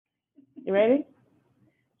You ready?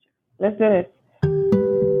 Let's do this.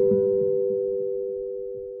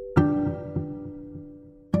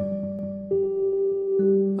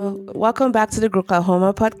 Well, welcome back to the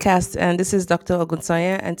GROklahoma podcast, and this is Dr.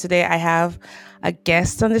 Ogunsoya, and today I have a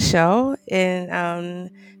guest on the show,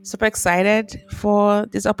 and super excited for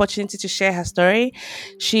this opportunity to share her story.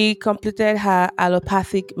 She completed her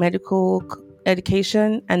allopathic medical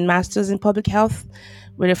education and master's in public health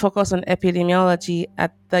with a focus on epidemiology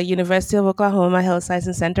at the University of Oklahoma Health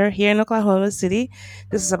Science Center here in Oklahoma City.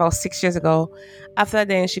 This is about 6 years ago. After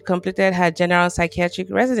then, she completed her general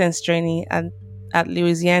psychiatric residence training at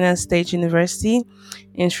Louisiana State University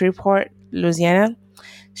in Shreveport, Louisiana.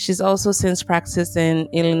 She's also since practiced in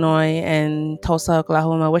Illinois and Tulsa,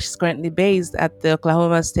 Oklahoma, where she's currently based at the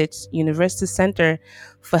Oklahoma State University Center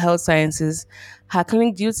for Health Sciences. Her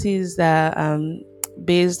clinic duties are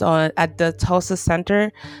based on at the Tulsa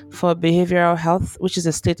Center for Behavioral Health, which is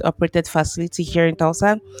a state-operated facility here in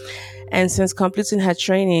Tulsa. And since completing her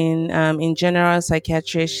training in general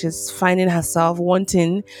psychiatry, she's finding herself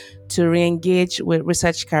wanting to re-engage with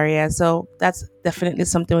research career. So that's definitely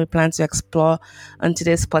something we plan to explore on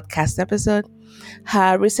today's podcast episode.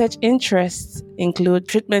 Her research interests include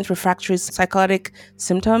treatment refractory psychotic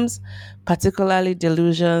symptoms, particularly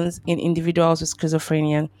delusions in individuals with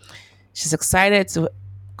schizophrenia. She's excited to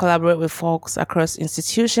collaborate with folks across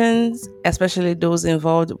institutions, especially those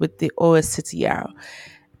involved with the OSCTR.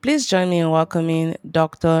 Please join me in welcoming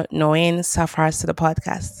Dr. Noeen Sarfraz to the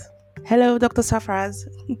podcast. Hello, Dr. Sarfraz.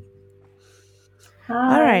 All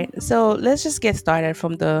Hi. right, so let's just get started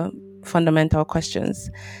from the fundamental questions.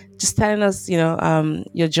 Just telling us,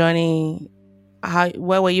 your journey.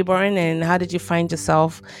 Where were you born, and how did you find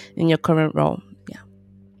yourself in your current role? Yeah.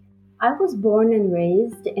 I was born and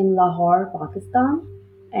raised in Lahore, Pakistan,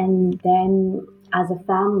 and then as a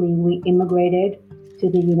family, we immigrated to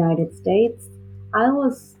the United States. I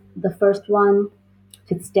was the first one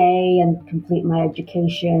to stay and complete my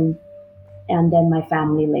education, and then my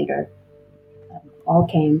family later all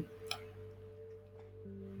came.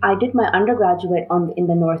 I did my undergraduate in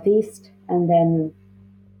the Northeast, and then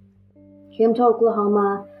came to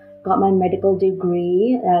Oklahoma, got my medical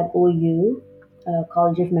degree at OU,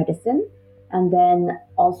 College of Medicine, and then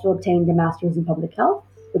also obtained a master's in public health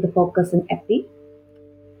with a focus in epi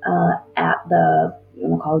at the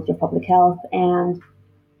College of Public Health, and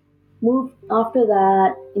moved after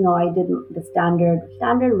that. I did the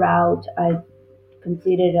standard route. I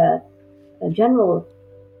completed a general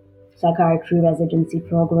psychiatry residency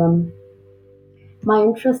program. My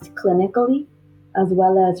interest clinically, as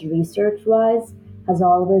well as research wise, has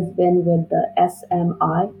always been with the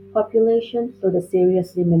SMI population, so the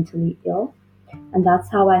seriously mentally ill. And that's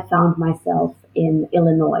how I found myself in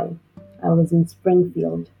Illinois. I was in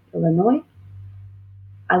Springfield, Illinois.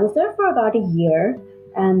 I was there for about a year,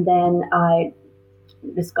 and then I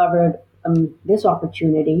discovered this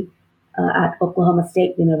opportunity at Oklahoma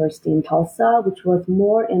State University in Tulsa, which was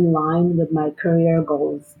more in line with my career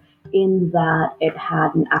goals in that it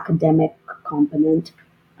had an academic component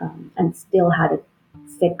and still had a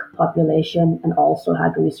sick population and also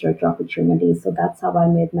had research opportunities. So that's how I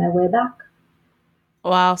made my way back.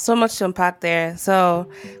 Wow, so much to unpack there. So,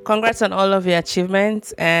 congrats on all of your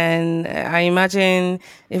achievements. And I imagine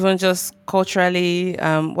even just culturally,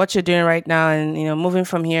 what you're doing right now and, moving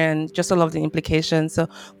from here and just all of the implications. So,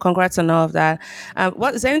 congrats on all of that.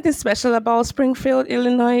 What is there anything special about Springfield,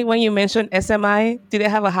 Illinois? When you mentioned SMI, do they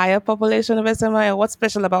have a higher population of SMI, or what's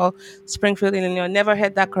special about Springfield, Illinois? Never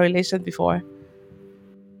heard that correlation before.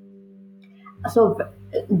 So,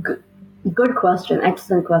 good question,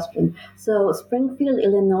 excellent question. So, Springfield,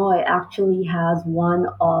 Illinois actually has one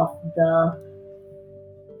of the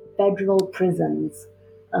federal prisons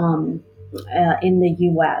in the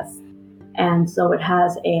US. And so it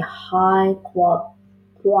has a high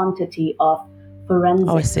quantity of Oh, I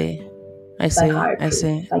forensic see. I see. I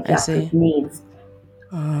psychiatric see. needs.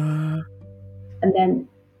 Uh, And then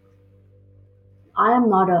I am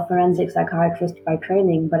not a forensic psychiatrist by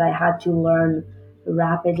training, but I had to learn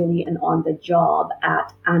rapidly and on the job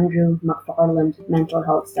at Andrew McFarland Mental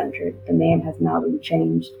Health Center. The name has now been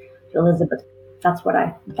changed to Elizabeth. That's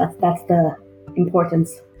the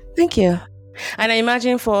importance. Thank you. And I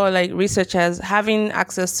imagine for like researchers, having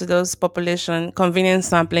access to those population convenience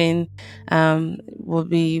sampling will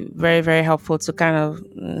be very, very helpful to kind of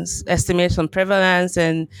estimate some prevalence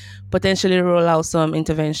and potentially roll out some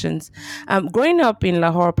interventions. Growing up in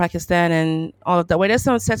Lahore, Pakistan, and all of that, were there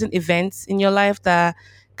some certain events in your life that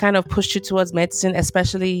kind of pushed you towards medicine,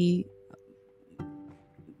 especially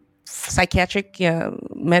psychiatric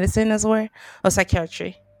medicine as well, or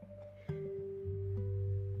psychiatry?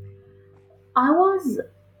 I was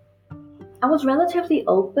I was relatively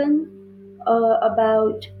open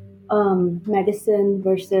about medicine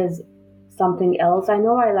versus something else. I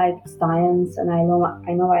know I liked science, and I know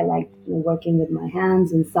I liked, working with my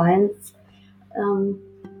hands in science. Um,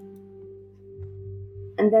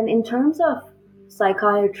 and then in terms of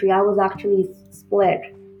psychiatry, I was actually split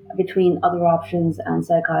between other options and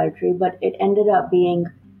psychiatry, but it ended up being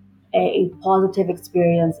a positive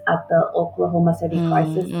experience at the Oklahoma City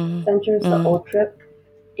Crisis Mm, mm, Center, so mm. OTRIP,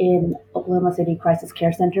 in Oklahoma City Crisis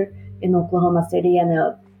Care Center in Oklahoma City, and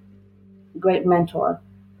a great mentor.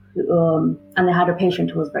 And I had a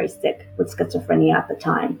patient who was very sick with schizophrenia at the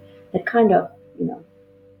time. That kind of, you know,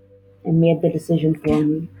 and made the decision for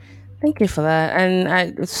me. Thank you for that.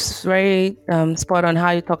 And it's very spot on how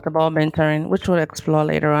you talked about mentoring, which we'll explore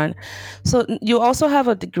later on. So, you also have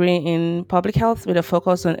a degree in public health with a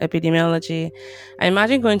focus on epidemiology. I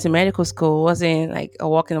imagine going to medical school wasn't like a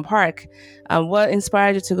walk in the park. What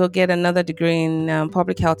inspired you to go get another degree in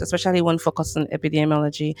public health, especially one focused on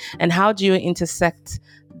epidemiology? And how do you intersect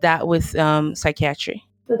that with psychiatry?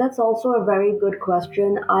 So that's also a very good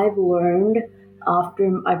question. I've learned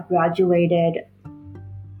after I've graduated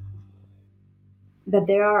that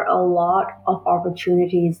there are a lot of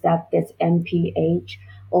opportunities that this MPH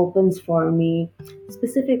opens for me.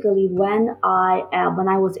 Specifically, when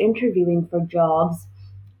I was interviewing for jobs,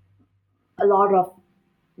 a lot of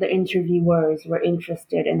the interviewers were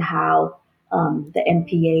interested in how the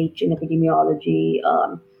MPH in epidemiology,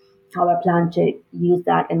 how I plan to use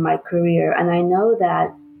that in my career. And I know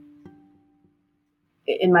that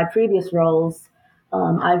in my previous roles,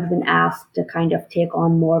 I've been asked to kind of take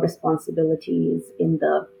on more responsibilities in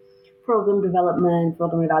the program development,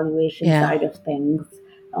 program evaluation Yeah. side of things,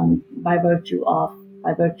 by virtue of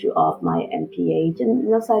my MPH.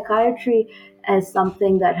 And psychiatry as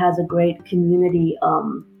something that has a great community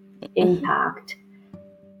Mhm. impact.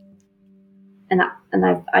 And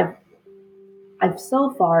I've so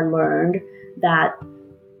far learned that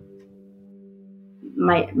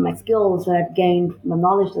my skills that I've gained, my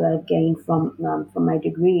knowledge that I've gained from my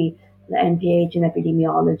degree, the MPH in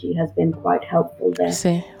epidemiology, has been quite helpful I there.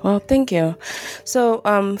 see. Well, thank you. So,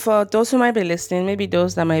 for those who might be listening, maybe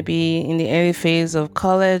those that might be in the early phase of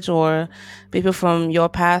college, or people from your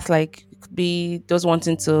path, like could be those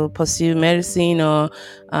wanting to pursue medicine, or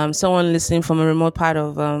someone listening from a remote part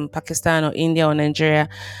of Pakistan or India or Nigeria.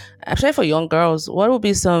 Actually, for young girls, what would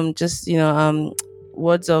be some just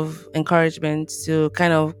words of encouragement to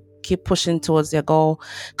kind of keep pushing towards their goal?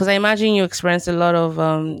 Because I imagine you experienced a lot of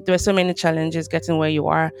there were so many challenges getting where you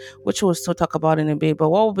are, which we'll still talk about in a bit. But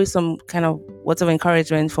what would be some kind of words of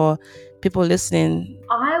encouragement for people listening?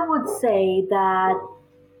 I would say that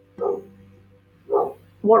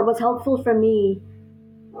what was helpful for me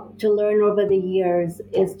to learn over the years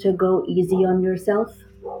is to go easy on yourself,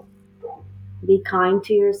 be kind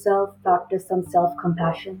to yourself, practice some self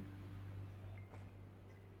compassion.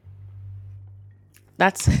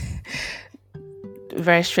 That's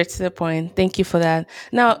very straight to the point. Thank you for that.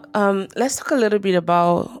 Now, let's talk a little bit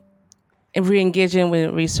about re-engaging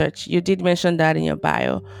with research. You did mention that in your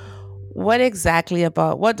bio. What was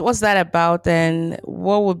that about, and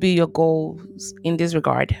what would be your goals in this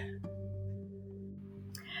regard?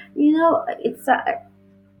 It,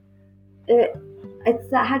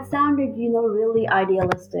 had sounded, really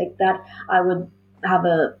idealistic that I would have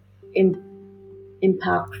a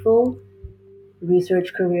impactful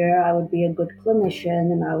research career, I would be a good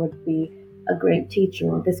clinician, and I would be a great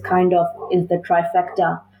teacher. This kind of is the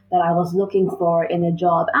trifecta that I was looking for in a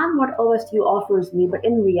job and what OSU offers me. But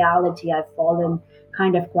in reality, I've fallen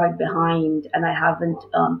kind of quite behind, and I haven't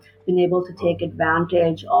been able to take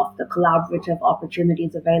advantage of the collaborative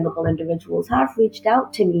opportunities available. Individuals have reached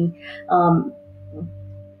out to me um,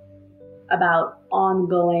 about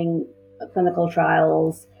ongoing clinical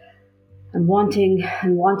trials and wanting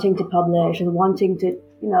to publish and wanting to,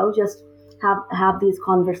 just have these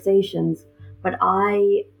conversations. But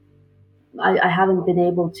I haven't been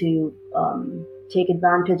able to take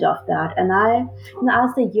advantage of that. And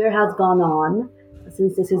as the year has gone on,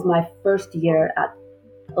 since this is my first year at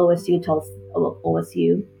OSU,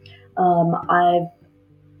 I've,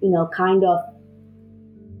 kind of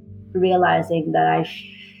realizing that I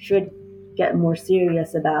should get more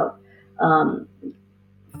serious about um,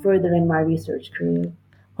 furthering my research career.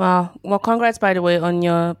 Wow. Well, congrats, by the way, on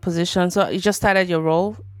your position. So you just started your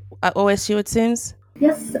role at OSU, it seems.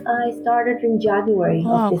 Yes, I started in January of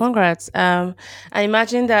Wow, this. congrats. I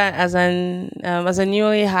imagine that as a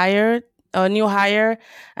newly hired or new hire,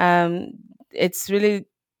 um, it's really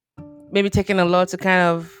maybe taking a lot to kind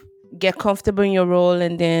of get comfortable in your role,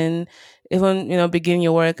 and then even begin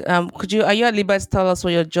your work. Are you at liberty to tell us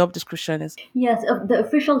what your job description is? Yes, the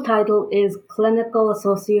official title is Clinical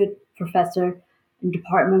Associate Professor in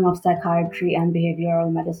Department of Psychiatry and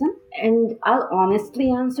Behavioral Medicine. And I'll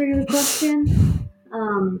honestly answer your question.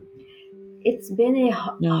 Um, it's been a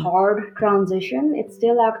Mm. hard transition. It's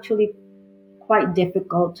still actually quite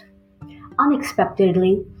difficult,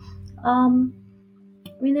 unexpectedly. Um,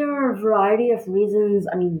 there are a variety of reasons,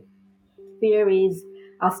 theories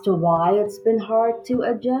as to why it's been hard to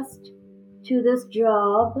adjust to this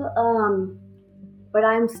job. But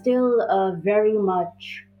I'm still very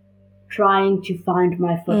much trying to find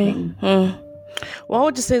my Mm. footing. Mm. What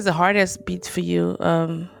would you say is the hardest beat for you?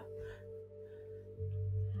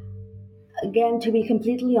 Again, to be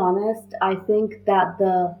completely honest, I think that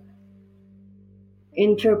the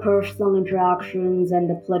interpersonal interactions and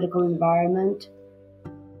the political environment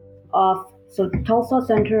of Tulsa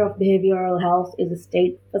Center of Behavioral Health is a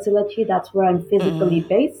state facility. That's where I'm physically Mm.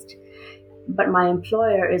 based. But my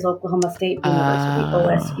employer is Oklahoma State University, uh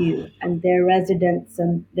OSU, and their residents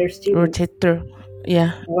and their students Rotate through.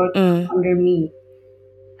 Yeah. work Mm. under me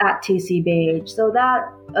at TCBH. So that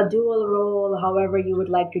a dual role, however you would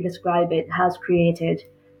like to describe it, has created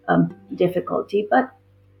difficulty. But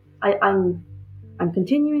I'm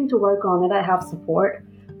continuing to work on it. I have support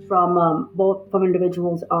from both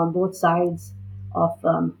individuals on both sides.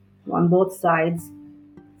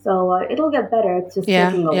 So it'll get better. It's just Yeah,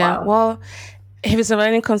 taking a yeah. while. Well, if it's a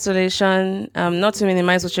learning consolation, not to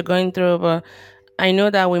minimize what you're going through, but I know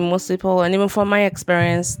that with most people, and even from my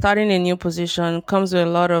experience, starting a new position comes with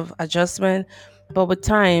a lot of adjustment. But with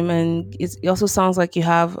time, and it also sounds like you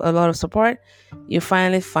have a lot of support, you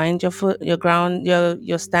finally find your foot, your ground,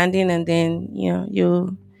 your standing, and then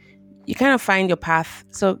you kind of find your path.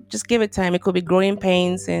 So just give it time. It could be growing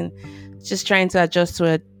pains and just trying to adjust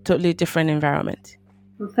to a totally different environment.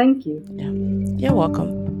 Well, thank you. Yeah, you're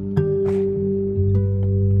welcome.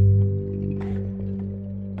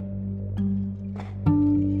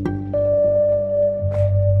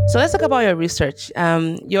 So let's talk about your research.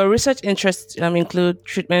 Your research interests include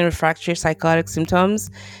treatment refractory psychotic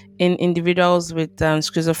symptoms in individuals with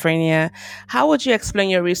schizophrenia. How would you explain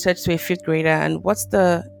your research to a fifth grader, and what's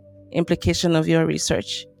the implication of your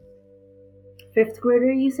research? Fifth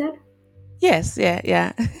grader, you said? Yes, yeah,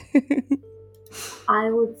 yeah.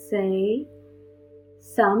 I would say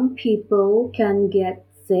some people can get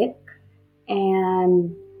sick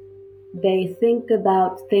and they think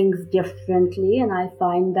about things differently, and I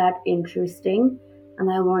find that interesting.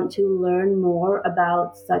 And I want to learn more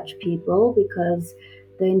about such people because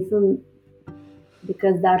the inform-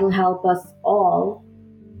 because that'll help us all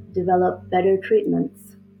develop better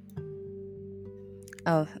treatments.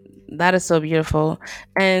 Oh, that is so beautiful.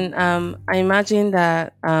 And I imagine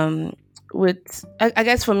that I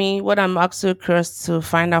guess for me, what I'm also curious to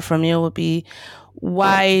find out from you would be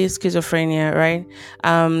why schizophrenia, right?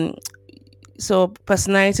 Um, so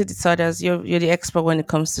personality disorders, you're the expert when it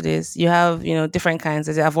comes to this. You have different kinds.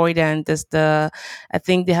 There's the avoidant. There's the I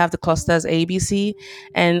think they have the clusters ABC,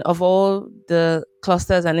 and of all the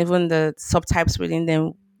clusters and even the subtypes within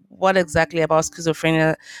them, what exactly about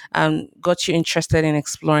schizophrenia got you interested in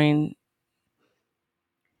exploring?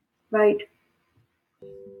 Right.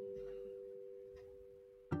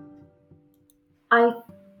 I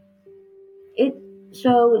it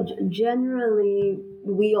so generally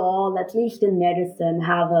we all, at least in medicine,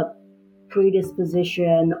 have a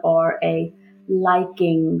predisposition or a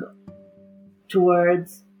liking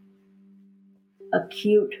towards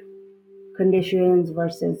acute conditions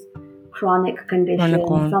versus chronic Chronic conditions.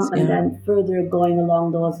 ones, Some, and yeah. then further going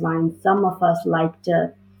along those lines, some of us like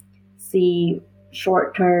to see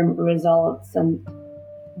short-term results and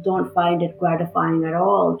don't find it gratifying at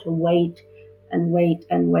all to wait and wait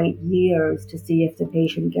and wait years to see if the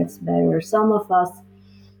patient gets better. Some of us,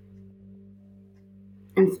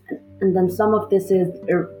 and and then some of this is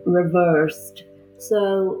reversed.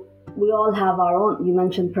 So we all have our own. You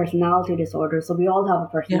mentioned personality disorder, so we all have a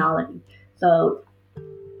Yeah. personality. So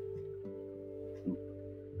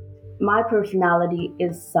my personality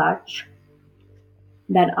is such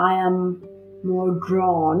that I am more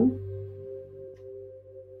drawn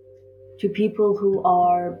to people who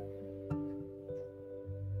are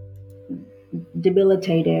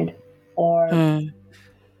debilitated or Mm.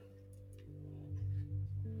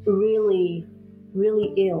 really,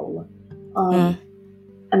 really ill. Mm. Um,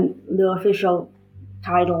 and the official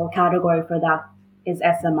title category for that is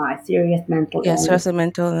SMI, serious mental Yeah, stress illness. and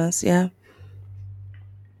mental illness, yeah.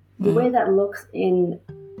 The Mm. way that looks in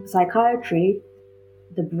psychiatry,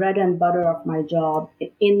 the bread and butter of my job,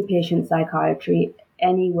 inpatient psychiatry,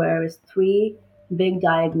 anywhere is 3 big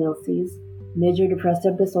diagnoses: major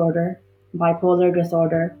depressive disorder, bipolar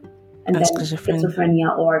disorder, and And then schizophrenia.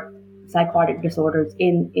 schizophrenia or psychotic disorders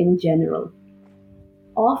in general.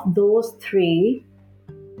 Of those three,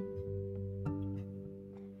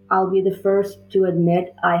 I'll be the first to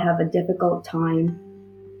admit I have a difficult time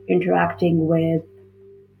interacting with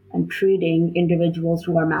and treating individuals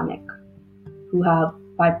who are manic, who have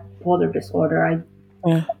bipolar disorder.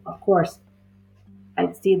 Yeah. Of course,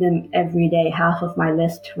 I see them every day. Half of my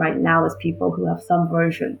list right now is people who have some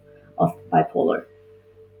version of bipolar.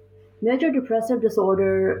 Major depressive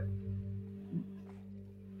disorder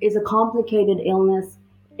is a complicated illness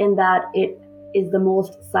in that it is the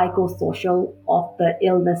most psychosocial of the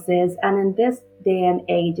illnesses. And in this day and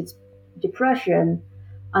age, it's depression,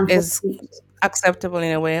 Is unfortunately, acceptable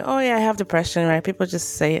in a way. Oh yeah, I have depression, right? People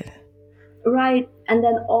just say it. right? And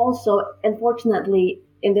then also, unfortunately,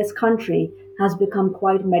 in this country, has become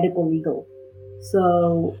quite medical legal.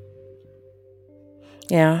 So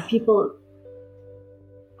Yeah. people,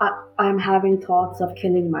 I'm having thoughts of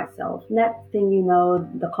killing myself. Next thing you know,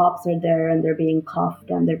 the cops are there and they're being cuffed,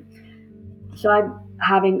 and they're so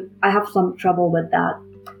I have some trouble with that.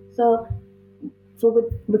 So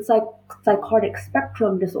with psychotic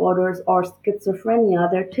spectrum disorders or schizophrenia,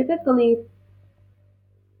 they're typically,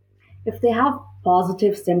 if they have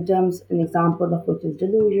positive symptoms, an example of which is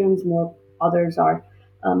delusions, more others are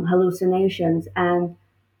hallucinations, and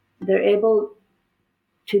they're able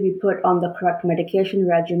to be put on the correct medication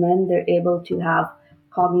regimen, they're able to have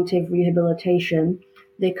cognitive rehabilitation,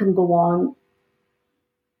 they can go on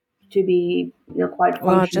to be, quite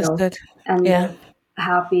Well, just functional that. and Yeah. live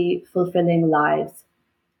happy, fulfilling lives.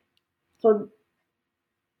 So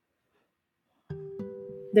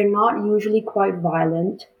they're not usually quite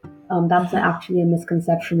violent. That's Hmm. actually a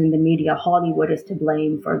misconception in the media. Hollywood is to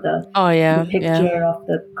blame for Oh the yeah. Yeah. picture of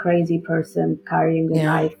the crazy person carrying a Yeah.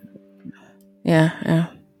 knife. Yeah. Yeah.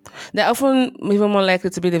 They're often even more likely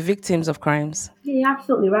to be the victims of crimes. Yeah, you're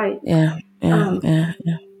absolutely right. Yeah. Yeah. Um, Yeah.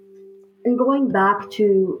 Yeah. and going back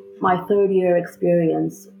to my third year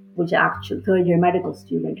experience, which actually third year medical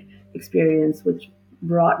student experience, which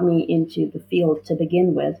brought me into the field to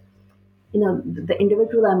begin with, the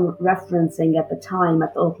individual I'm referencing at the time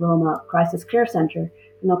at the Oklahoma Crisis Care Center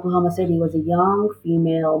in Oklahoma City was a young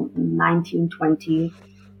female, 19, 20,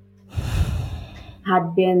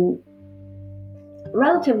 had been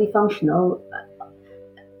relatively functional,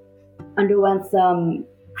 underwent some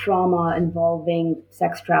trauma involving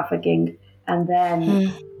sex trafficking, and then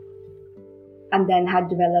Mm, and then had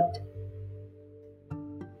developed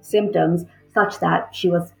symptoms such that she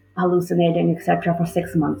was hallucinating, etc., for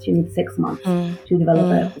 6 months. You need 6 months mm, to develop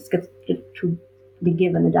mm. to be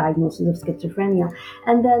given a diagnosis of schizophrenia.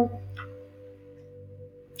 And then,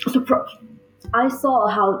 so I saw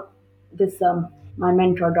how this my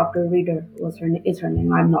mentor, Dr. Reader, is her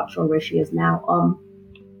name. I'm not sure where she is now.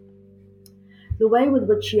 The way with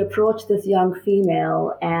which she approached this young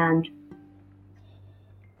female, and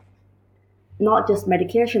not just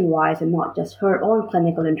medication wise and not just her own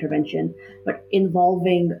clinical intervention, but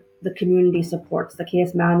involving the community supports, the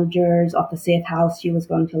case managers of the safe house she was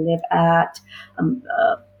going to live at, um,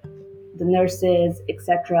 uh, the nurses,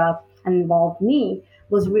 etc., and involved me,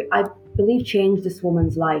 I believe, changed this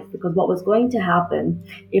woman's life, because what was going to happen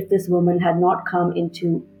if this woman had not come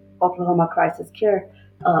into Oklahoma Crisis Care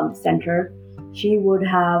Center, she would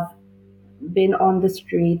have been on the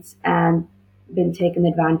streets and been taken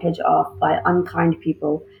advantage of by unkind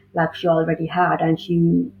people like she already had.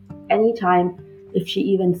 And anytime, if she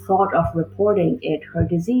even thought of reporting it, her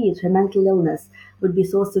disease, her mental illness would be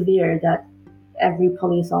so severe that every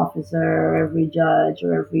police officer, every judge,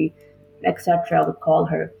 or every etc. would call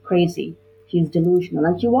her crazy. She's delusional.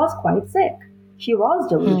 And she was quite sick. She was Mm,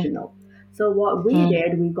 delusional. So what we mm,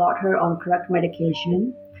 did, we got her on correct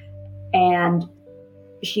medication, and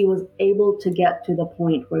she was able to get to the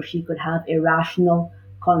point where she could have a rational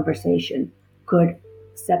conversation, could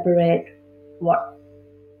separate what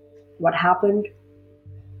what happened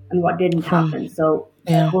and what didn't from happen. So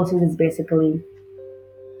yeah. psychosis is basically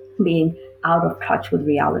being out of touch with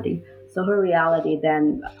reality. So her reality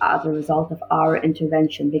then, as a result of our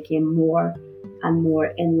intervention, became more and more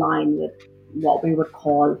in line with what we would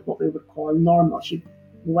call normal. She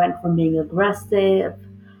went from being aggressive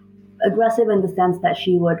in the sense that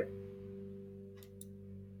she would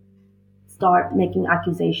start making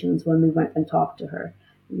accusations when we went and talked to her.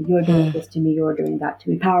 You're doing Mm, this to me, you're doing that to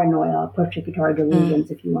me. Paranoia, persecutory mm,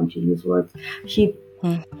 delusions, if you want to use words. She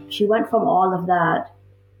mm, she went from all of that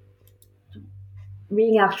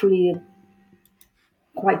being actually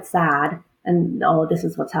quite sad and, oh, this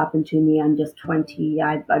is what's happened to me. I'm just 20.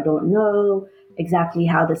 I don't know, exactly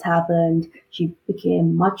how this happened. She became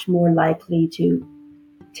much more likely to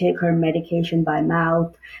take her medication by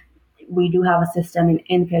mouth. We do have a system in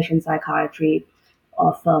inpatient psychiatry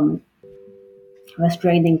of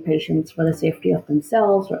restraining patients for the safety of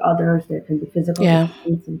themselves or others. There can be physical Yeah.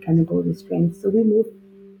 restraints and chemical restraints. So we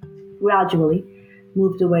gradually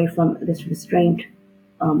moved away from this restraint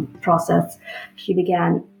process. She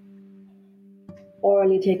began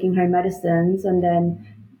orally taking her medicines, and then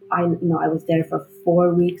I was there for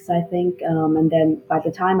 4 weeks, I think, and then by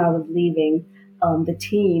the time I was leaving, the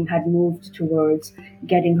team had moved towards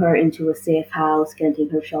getting her into a safe house, getting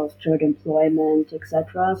her sheltered employment,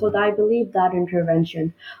 etc. So I believe that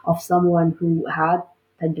intervention of someone who had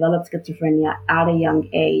developed schizophrenia at a young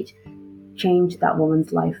age changed that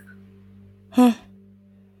woman's life. Hmm.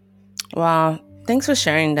 Wow. Thanks for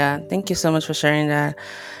sharing that. Thank you so much for sharing that.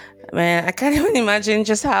 Man, I can't even imagine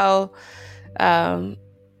just um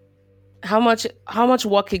how much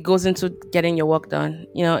work it goes into getting your work done.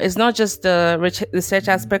 It's not just the research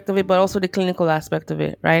aspect of it, but also the clinical aspect of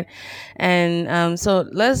it, right? And so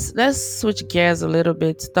let's switch gears a little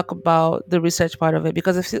bit to talk about the research part of it,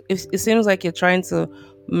 because it seems like you're trying to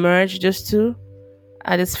merge those two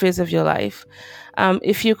at this phase of your life.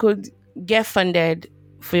 If you could get funded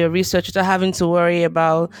for your research without having to worry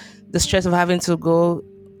about the stress of having to go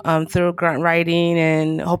through grant writing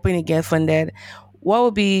and hoping to get funded,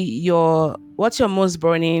 what's your most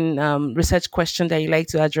burning research question that you like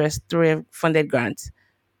to address through a funded grant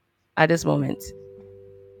at this moment?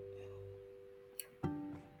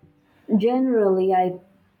 Generally, I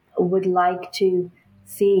would like to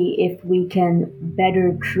see if we can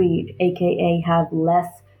better treat, aka have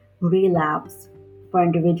less relapse for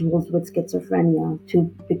individuals with schizophrenia,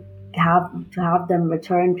 to have them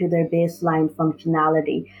return to their baseline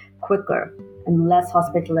functionality quicker and less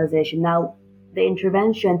hospitalization. Now, the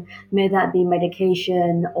intervention, may that be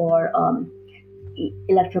medication or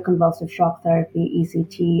electroconvulsive shock therapy,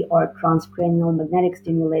 ECT, or transcranial magnetic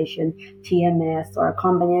stimulation, TMS, or a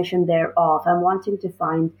combination thereof. I'm wanting to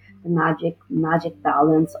find the magic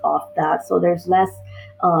balance of that. So there's less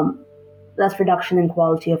reduction in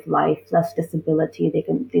quality of life, less disability.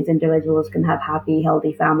 These individuals can have happy,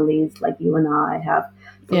 healthy families like you and I have,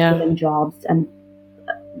 Yeah. fulfilling jobs, and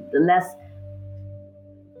less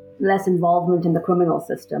less involvement in the criminal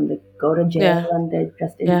system. They go to jail Yeah. and they're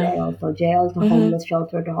just in Yeah. jail. So jail to Hmm. homeless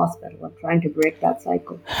shelter to hospital. I'm trying to break that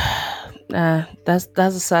cycle. That's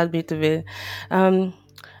a sad bit of it. Um,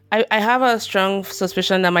 I have a strong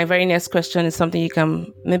suspicion that my very next question is something you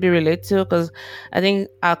can maybe relate to, because I think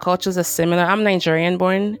our cultures are similar. I'm Nigerian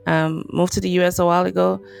born, moved to the US a while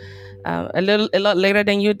ago, a lot later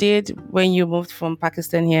than you did when you moved from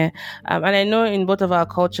Pakistan here. And I know in both of our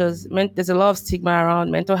cultures, there's a lot of stigma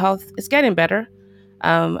around mental health. It's getting better,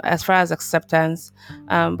 as far as acceptance.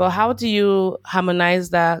 But how do you harmonize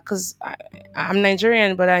that? Because I'm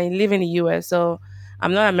Nigerian, but I live in the US, so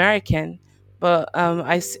I'm not American. But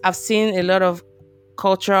I've seen a lot of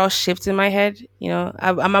cultural shift in my head.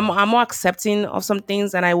 I'm more accepting of some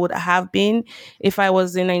things than I would have been if I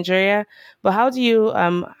was in Nigeria. But how do you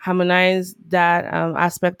harmonize that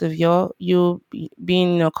aspect of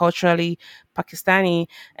being culturally Pakistani,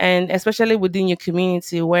 and especially within your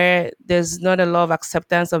community where there's not a lot of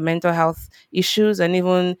acceptance of mental health issues, and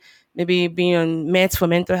even maybe being on meds for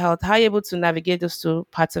mental health? How are you able to navigate those two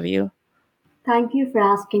parts of you? Thank you for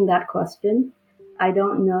asking that question. I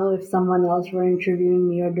don't know if someone else were interviewing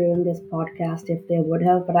me or doing this podcast if they would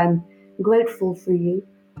have, but I'm grateful Thank for you.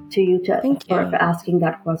 asking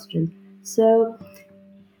that question. So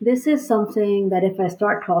this is something that if I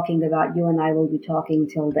start talking about, you and I will be talking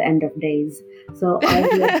till the end of days. So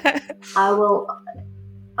I will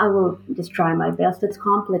I will just try my best. It's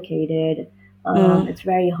complicated. Mm, It's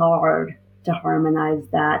very hard to harmonize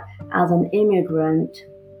that. As an immigrant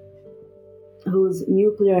whose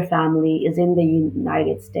nuclear family is in the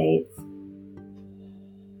United States,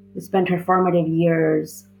 who spent her formative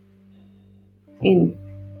years in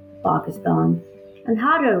Pakistan, and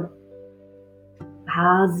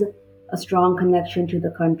has a strong connection to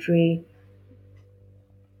the country,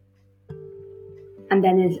 and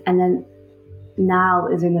then now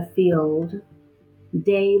is in the field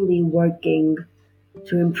daily working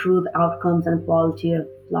to improve outcomes and quality of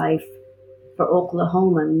life for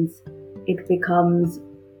Oklahomans, it becomes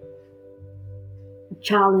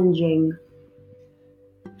challenging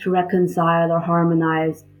to reconcile or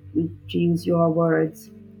harmonize, to use your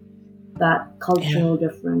words, that yeah. cultural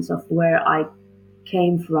difference of where I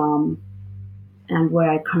came from and where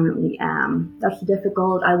I currently am. That's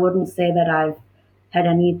difficult. I wouldn't say that I've had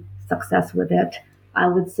any success with it. I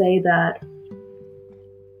would say that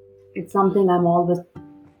It's something I'm always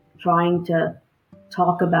trying to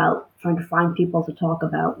trying to find people to talk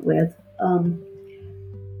about with.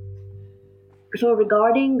 So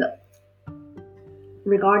regarding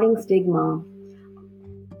stigma,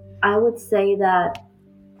 I would say that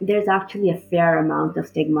there's actually a fair amount of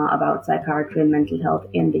stigma about psychiatry and mental health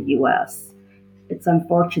in the US. It's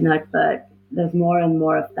unfortunate, but there's more and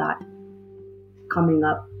more of that coming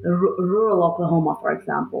up. Rural Oklahoma, for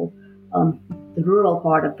example, the rural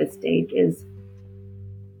part of the state is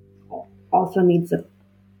also needs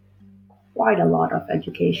quite a lot of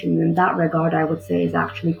education. In that regard, I would say is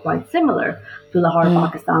actually quite similar to Lahore, Mm.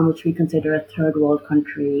 Pakistan, which we consider a third world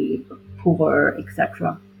country, poor,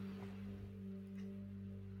 etc.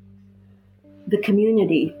 The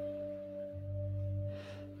community.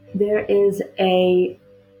 There is a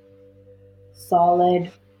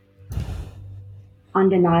solid,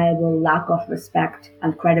 undeniable lack of respect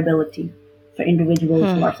and credibility for individuals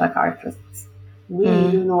who Hmm. are psychiatrists. We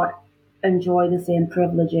Hmm. do not enjoy the same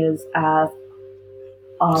privileges as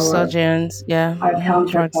our Surgeons, yeah, our for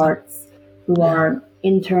example, counterparts who yeah. are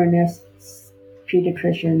internists,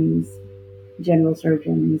 pediatricians, general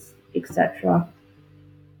surgeons, etc.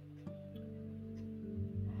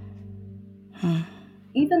 Hmm.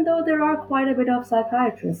 Even though there are quite a bit of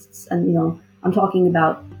psychiatrists, and I'm talking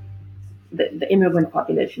about the immigrant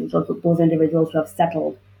population, so those individuals who have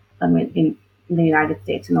settled in the United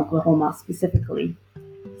States, in Oklahoma specifically.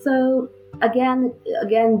 So again,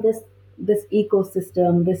 this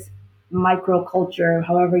ecosystem, this microculture,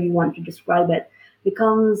 however you want to describe it,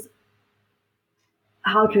 becomes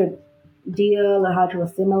how to deal or how to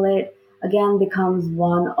assimilate. Again, becomes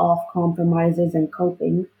one of compromises and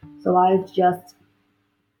coping. So I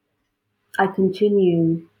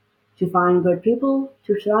continue to find good people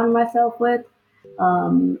to surround myself with,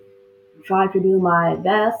 um, try to do my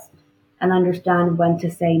best, and understand when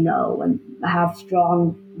to say no, and have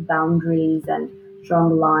strong boundaries and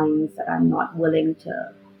strong lines that I'm not willing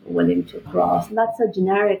to cross. And that's a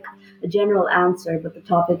general answer, but the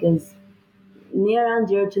topic is near and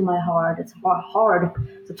dear to my heart. It's hard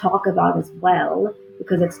to talk about as well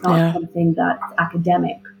because it's not Yeah. something that's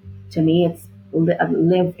academic to me. It's a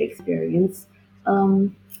lived experience.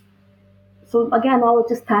 Um, so again, I would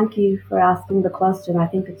just thank you for asking the question. I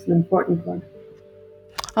think it's an important one.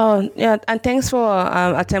 Oh, yeah, and thanks for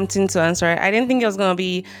attempting to answer it. I didn't think it was going to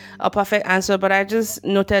be a perfect answer, but I just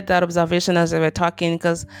noted that observation as we were talking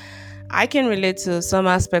because I can relate to some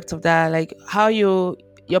aspects of that, like how your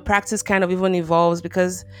practice kind of even evolves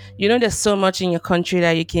because there's so much in your country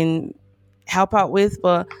that you can help out with,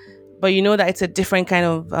 but you know that it's a different kind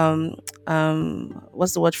of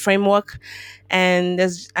what's the word, framework, and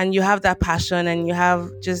you have that passion and you have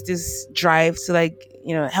just this drive to, like,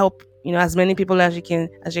 help as many people as you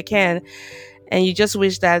can, and you just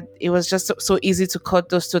wish that it was just so easy to cut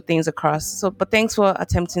those two things across. So but thanks for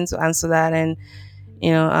attempting to answer that. And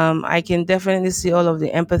I can definitely see all of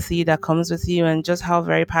the empathy that comes with you and just how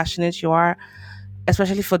very passionate you are,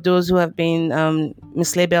 especially for those who have been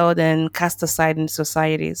mislabeled and cast aside in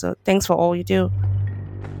society. So thanks for all you do.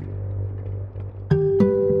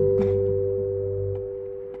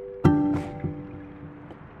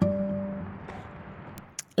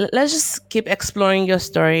 Let's just keep exploring your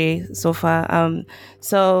story so far. Do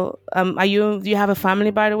you have a family,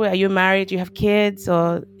 by the way? Are you married? Do you have kids,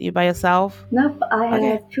 or you by yourself? Nope, I Okay,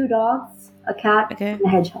 have two dogs, a cat, okay. and a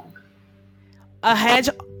hedgehog. A hedge,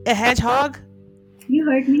 a hedgehog. You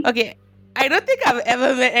heard me. Okay, I don't think I've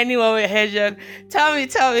ever met anyone with a hedgehog. Tell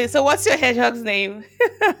me. So, what's your hedgehog's name?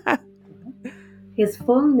 His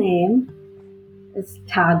full name is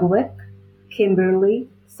Tagwick Kimberly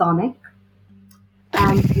Sonic,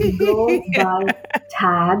 and he goes by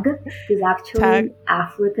Tag. He's actually Tag. an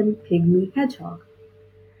African pygmy hedgehog.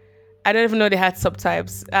 I don't even know they had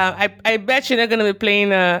subtypes. I bet you're not going to be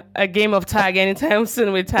playing a game of tag anytime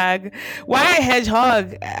soon with tag. Why a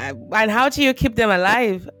hedgehog? And how do you keep them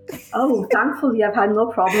alive? Oh, thankfully, I've had no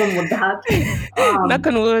problem with that. Knock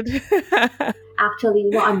on wood. Actually,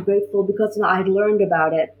 I'm grateful because I had learned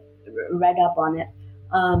about it, read up on it,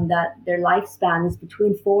 that their lifespan is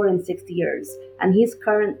between 4 and 6 years, and he's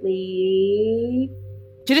currently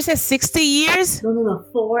Did you say 60 years? no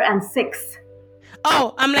 4 and 6.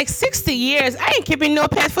 Oh, I'm like 60 years. I ain't keeping no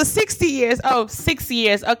pet for 60 years. Oh, 6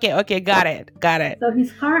 years. Okay, got it. So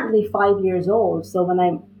he's currently 5 years old. So when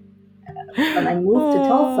I moved to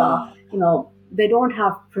Tulsa, Oh. they don't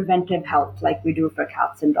have preventive health like we do for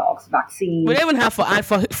cats and dogs, We vaccines. don't even have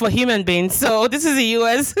for human beings. So this is the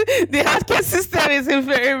US. The healthcare system isn't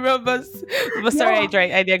very robust. But sorry,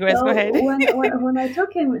 Yeah. I digress. Go So ahead. when I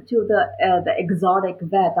took him to the exotic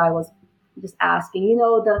vet, I was just asking.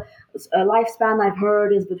 The lifespan I've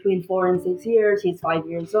heard is between 4 and 6 years. He's 5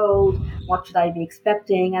 years old. What should I be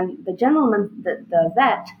expecting? And the gentleman, the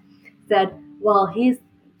vet, said, well,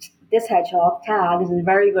 this hedgehog Tag is in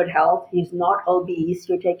very good health. He's not obese.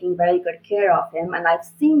 You're taking very good care of him. And I've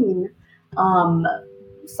seen um,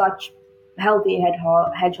 such healthy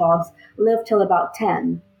hedgehogs live till about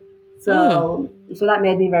 10. Mm, So that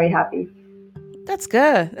made me very happy. that's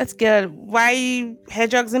good. That's good. Why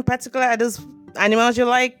hedgehogs in particular? Are those animals you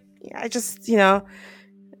like? I just,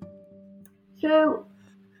 So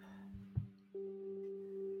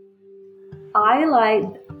I like,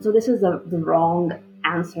 so this is the wrong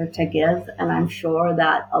answer to give, and I'm sure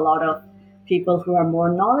that a lot of people who are more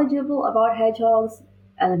knowledgeable about hedgehogs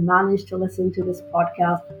and manage to listen to this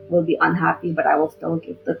podcast will be unhappy, but I will still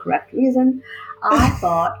give the correct reason. I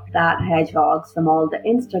thought that hedgehogs, from all the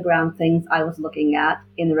Instagram things I was looking at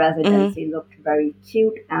in mm-hmm. residency, looked very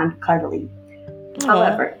cute and cuddly. Aw.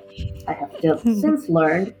 However, I have since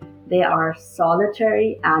learned they are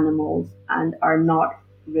solitary animals and are not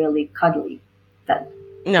really cuddly. That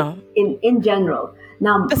No. in general.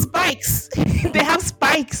 Now, The spikes. They have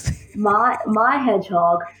spikes. my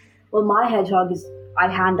hedgehog, well, my hedgehog is, I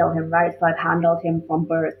handle him, right? So I've handled him from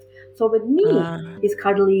birth. So with me, Uh, he's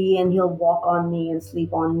cuddly and he'll walk on me and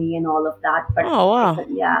sleep on me and all of that. But oh, it's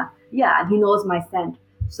wow. yeah, and he knows my scent.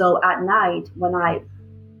 So at night when I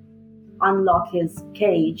unlock his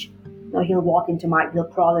cage, he'll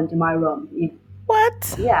crawl into my room.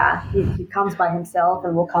 What? He comes by himself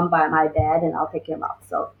and will come by my bed and I'll pick him up.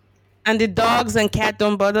 So And the dogs and cat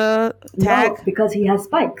don't bother no, Tag? because he has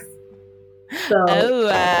spikes. So Oh,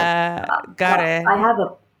 got it. I have a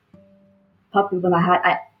puppy when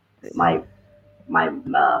my my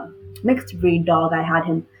mixed breed dog. I had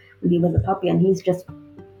him when he was a puppy, and he's just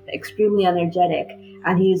extremely energetic,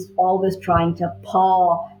 and he's always trying to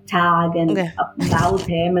paw Tag and Okay. mouth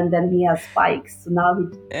him, and then he has spikes. So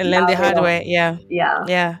And then now the they hard don't. way. Yeah. Yeah.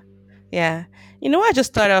 Yeah. Yeah. You know what I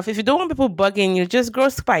just thought of? If you don't want people bugging you, just grow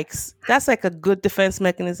spikes. That's like a good defense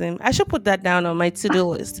mechanism. I should put that down on my to-do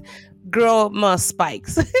list. Grow more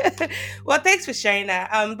spikes. Well, thanks for sharing that.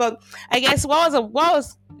 But I guess what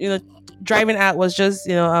was driving at was just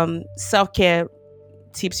self-care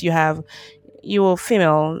tips you have. You're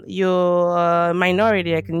female, you're a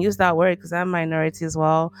minority. I can use that word because I'm minority as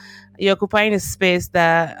well. You're occupying a space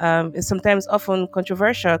that is sometimes often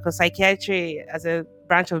controversial because psychiatry, as a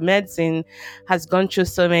branch of medicine, has gone through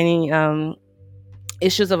so many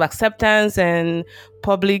issues of acceptance and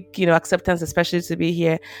public, acceptance, especially to be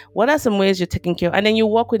here. What are some ways you're taking care of? And then you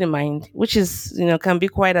work with the mind, which is, can be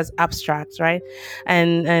quite as abstract, right?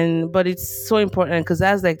 But it's so important because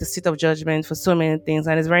that's like the seat of judgment for so many things.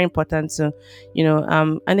 And it's very important to,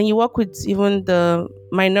 and then you work with even the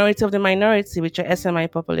minority of the minority, which are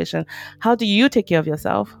SMI population. How do you take care of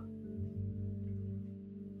yourself?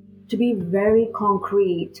 To be very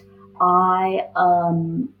concrete, I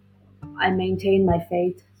maintain my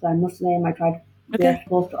faith. So I'm Muslim. We are Okay.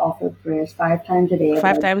 supposed to offer prayers 5 times a day, but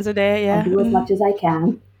Five times a day. I Yeah. do as Mhm. much as I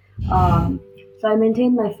can. So I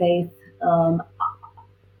maintain my faith.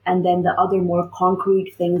 And then the other more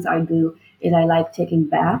concrete things I do is I like taking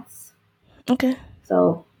baths. Okay.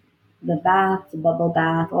 So the bath, the bubble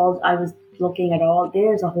bath, all I was looking at all.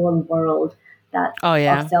 There's a whole world that Oh, of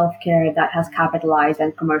yeah. self care that has capitalized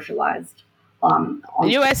and commercialized on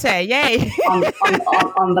USA. Yay.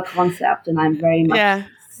 on the concept, and I'm very much Yeah.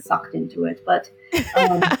 sucked into it. But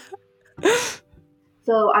um,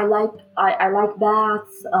 so I like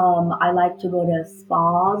baths. I like to go to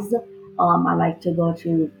spas. I like to go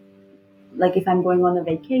to, like, if I'm going on a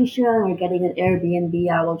vacation or getting an Airbnb,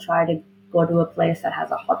 I will try to go to a place that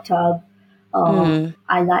has a hot tub. Mm.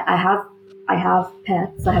 I have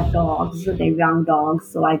pets. I have dogs. They're young dogs,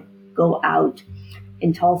 so I go out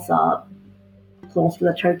in Tulsa, close to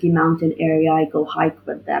the Turkey Mountain area. I go hike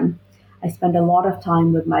with them. I spend a lot of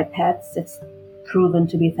time with my pets. It's proven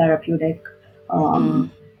to be therapeutic. Mm.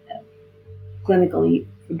 Um, Clinically,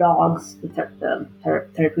 for dogs, the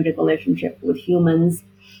therapeutic relationship with humans.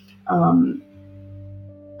 Um,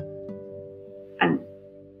 and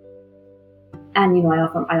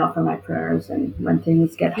I offer my prayers, and when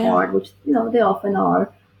things get Yeah. hard, which they often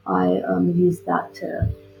are, I use that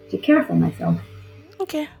to care for myself.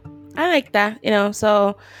 Okay. I like that,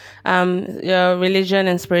 so your religion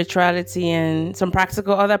and spirituality and some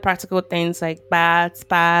other practical things like baths,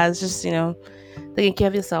 spas, just, taking care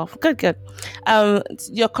of yourself. Good, good.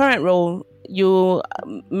 Your current role, you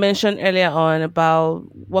mentioned earlier on about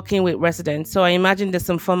working with residents. So I imagine there's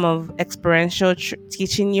some form of experiential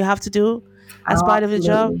teaching you have to do as Oh, part of the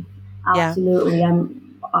job. absolutely, Yeah. absolutely.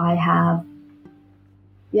 I have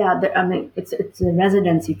Yeah, I mean, it's a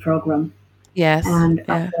residency program, Yes. and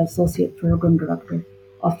I'm Yeah. the associate program director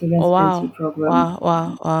of the Oh, residency wow. program. Wow.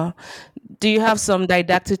 Wow. Wow. Do you have some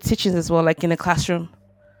didactic teachings as well, like in a classroom?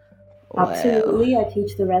 Well, Absolutely, I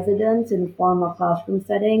teach the residents in formal classroom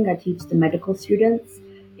setting. I teach the medical students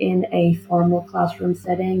in a formal classroom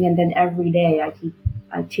setting, and then every day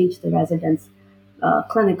I teach the residents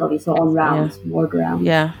clinically, so on yeah. rounds, ward rounds.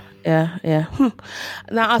 Yeah, yeah, yeah.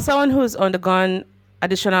 Now, as someone who's undergone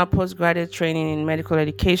additional postgraduate training in medical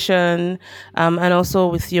education, and also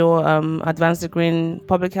with your advanced degree in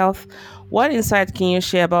public health, what insight can you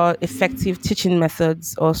share about effective teaching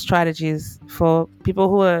methods or strategies for people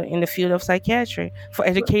who are in the field of psychiatry, for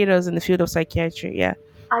educators in the field of psychiatry? Yeah.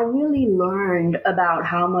 I really learned about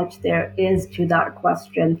how much there is to that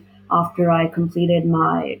question after I completed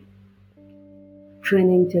my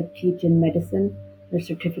training to teach in medicine, the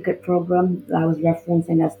certificate program that I was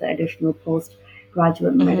referencing as the additional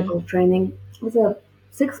postgraduate Mm-hmm. medical training. It was a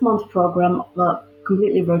 6 month program,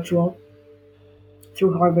 completely virtual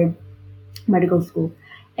through Harvard Medical School.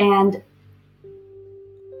 And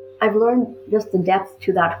I've learned just the depth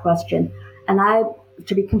to that question. And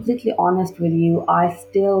to be completely honest with you, I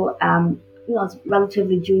still am, as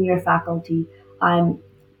relatively junior faculty. I'm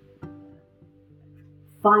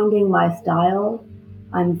finding my style.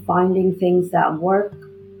 I'm finding things that work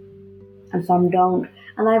and some don't.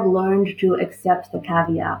 And I've learned to accept the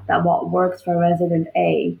caveat that what works for resident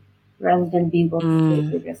A, resident B will Mm,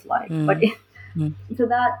 completely dislike. But mm, mm. so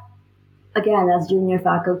that, again, as junior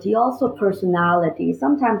faculty, also personality.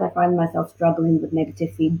 Sometimes I find myself struggling with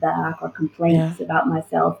negative feedback or Yeah. complaints about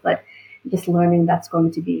myself, but just learning that's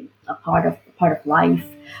going to be a part of life.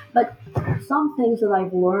 But some things that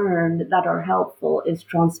I've learned that are helpful is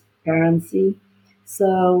transparency.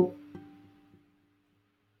 So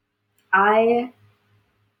I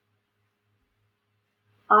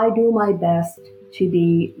I do my best to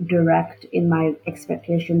be direct in my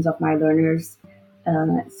expectations of my learners,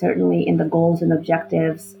 certainly in the goals and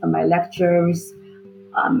objectives of my lectures,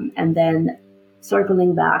 and then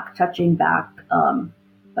circling back, touching back,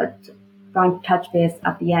 but trying to touch base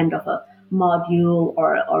at the end of a module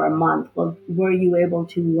or a month. Well, were you able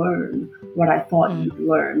to learn what I thought Mm. you'd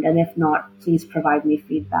learned? And if not, please provide me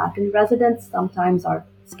feedback. And residents sometimes are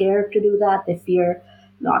scared to do that. They fear,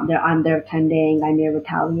 no, I'm there attending, I may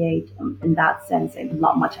retaliate. In that sense, and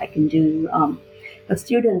not much I can do. But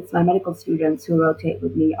students, my medical students who rotate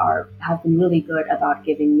with me, have been really good about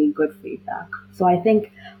giving me good feedback. So I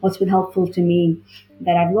think what's been helpful to me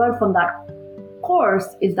that I've learned from that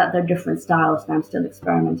course is that there are different styles, and I'm still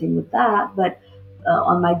experimenting with that. But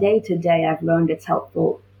on my day to day, I've learned it's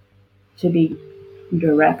helpful to be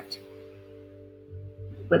direct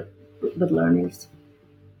with learners.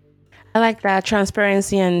 I like that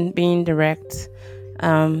transparency and being direct.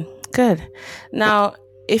 Good. Now,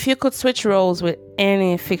 if you could switch roles with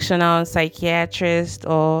any fictional psychiatrist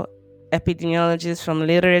or epidemiologist from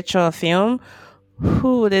literature or film,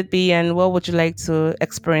 who would it be and what would you like to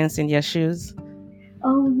experience in their shoes?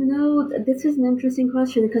 Oh no, this is an interesting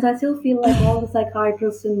question because I still feel like all the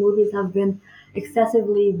psychiatrists in movies have been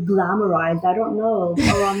excessively glamorized. I don't know.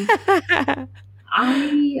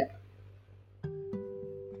 I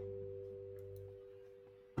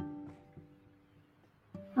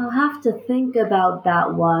I'll have to think about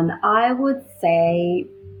that one. I would say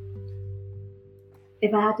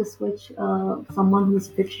if I had to switch someone who's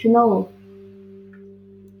fictional,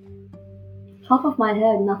 top of my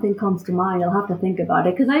head, nothing comes to mind. I'll have to think about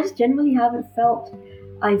it because I just generally haven't felt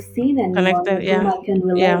I've seen anyone Connected, with whom yeah. I can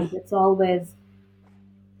Yeah. relate. It's always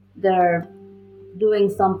they're doing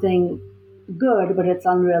something good, but it's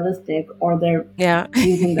unrealistic, or they're Yeah.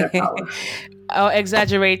 using their power. Oh,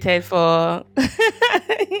 exaggerated for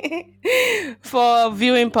for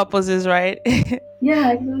viewing purposes, right?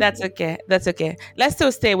 Yeah, That's exactly. okay. That's okay. Let's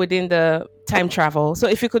still stay within the time travel. So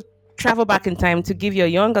if you could travel back in time to give your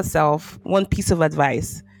younger self one piece of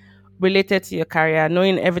advice related to your career,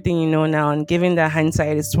 knowing everything you know now and given that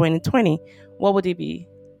hindsight is 2020, what would it be?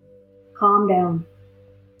 Calm down.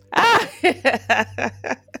 Ah!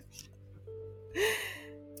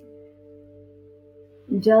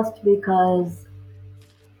 Just because,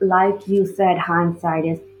 like you said, hindsight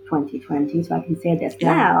is 2020, so I can say this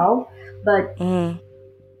Yeah. now. But Mm,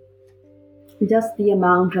 just the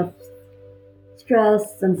amount of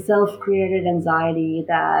stress and self-created anxiety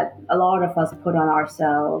that a lot of us put on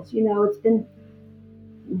ourselves. It's been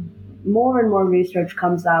more and more research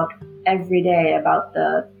comes out every day about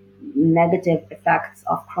the negative effects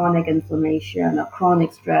of chronic inflammation or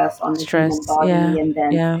chronic stress on the human Stress. body. Yeah. And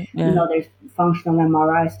then, Yeah. Yeah. there's functional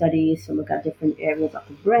MRI studies to look at different areas of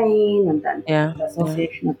the brain, and then Yeah. the Yeah.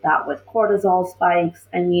 association of that with cortisol spikes.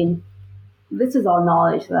 I mean, this is all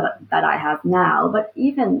knowledge that I have now, but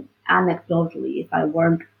even anecdotally, if I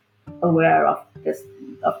weren't aware of this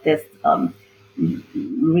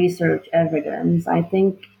research evidence, I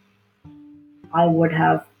think I would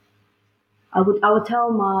have I would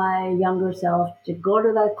tell my younger self to go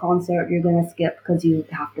to that concert you're going to skip because you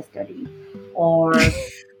have to study, or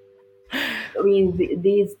I mean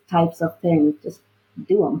these types of things, just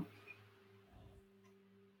do them.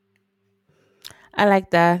 I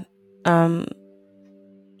like that. Um,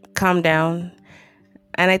 Calm down.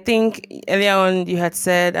 And I think earlier on you had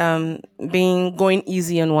said being going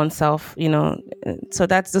easy on oneself, so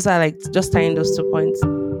that's those are like just tying those 2 points.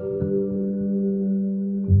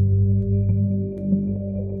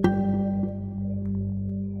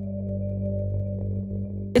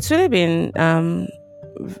 It's really been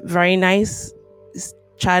very nice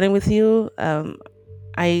chatting with you.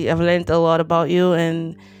 I have learned a lot about you,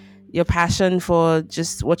 and your passion for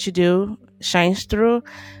just what you do shines through.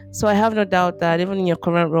 So I have no doubt that even in your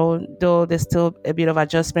current role, though there's still a bit of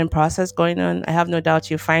adjustment process going on, I have no doubt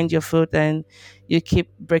you find your foot and you keep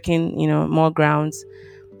breaking, more grounds.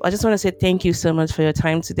 I just want to say thank you so much for your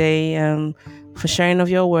time today, for sharing of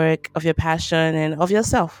your work, of your passion, and of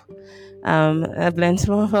yourself. I've learned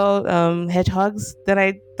more about hedgehogs than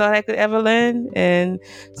I thought I could ever learn. And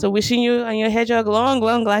so wishing you and your hedgehog long,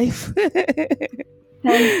 long life.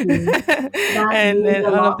 Thank you. That and means then a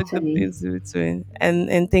all of the lot to good me. things in between.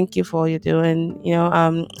 And thank you for all you're doing.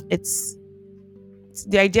 It's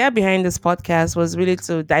the idea behind this podcast was really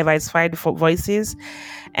to diversify the voices,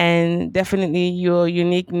 and definitely your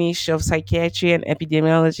unique niche of psychiatry and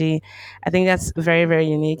epidemiology. I think that's very, very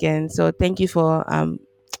unique. And so thank you for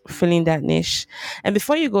filling that niche. And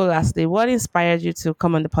before you go, lastly, what inspired you to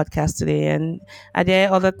come on the podcast today? And are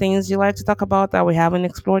there other things you like to talk about that we haven't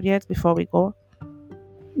explored yet before we go?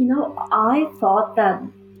 I thought that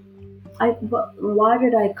why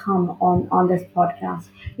did I come on this podcast?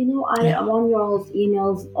 Yeah. I'm on y'all's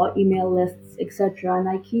emails or email lists, etc., and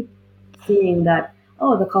I keep seeing that,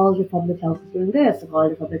 oh, the College of Public Health is doing this, the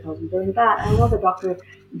College of Public Health is doing that. I know that Dr.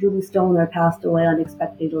 Julie Stoner passed away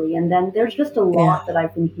unexpectedly, and then there's just a Yeah. lot that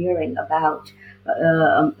I've been hearing about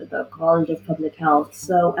the College of Public Health.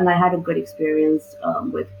 So, and I had a good experience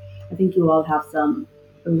with. I think you all have some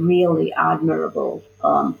really admirable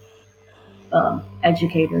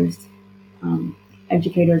educators, um,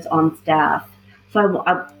 educators on staff. So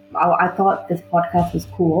I thought this podcast was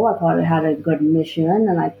cool. I thought it had a good mission,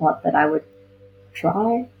 and I thought that I would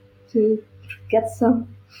try to get some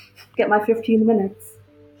get my 15 minutes.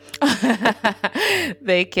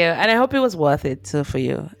 Thank you. And I hope it was worth it too for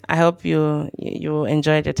you. I hope you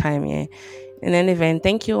enjoyed your time here. In any event,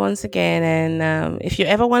 thank you once again. And if you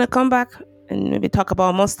ever want to come back and maybe talk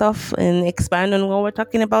about more stuff and expand on what we're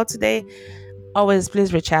talking about today, always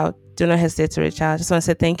please reach out. Do not hesitate to reach out. I just want to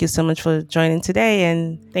say thank you so much for joining today.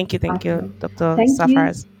 And thank you, Okay. Dr. Thank you.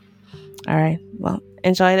 Sarfraz. All right. Well,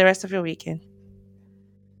 enjoy the rest of your weekend.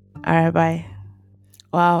 All right. Bye.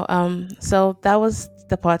 Wow. So that was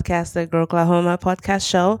the podcast, the GROklahoma podcast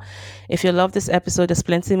show. If you love this episode, there's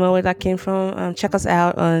plenty more where that came from. Check us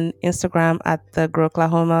out on Instagram at the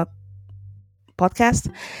GROklahoma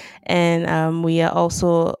podcast. And we are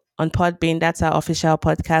also on Podbean. That's our official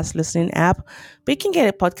podcast listening app. But you can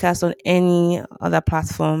get a podcast on any other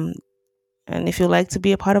platform. And if you'd like to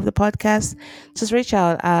be a part of the podcast, just reach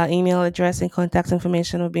out. Our email address and contact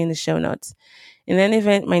information will be in the show notes. In any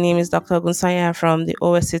event, my name is Dr. Ogunsanya from the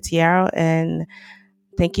OSCTR, and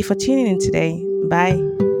thank you for tuning in today.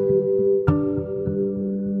 Bye.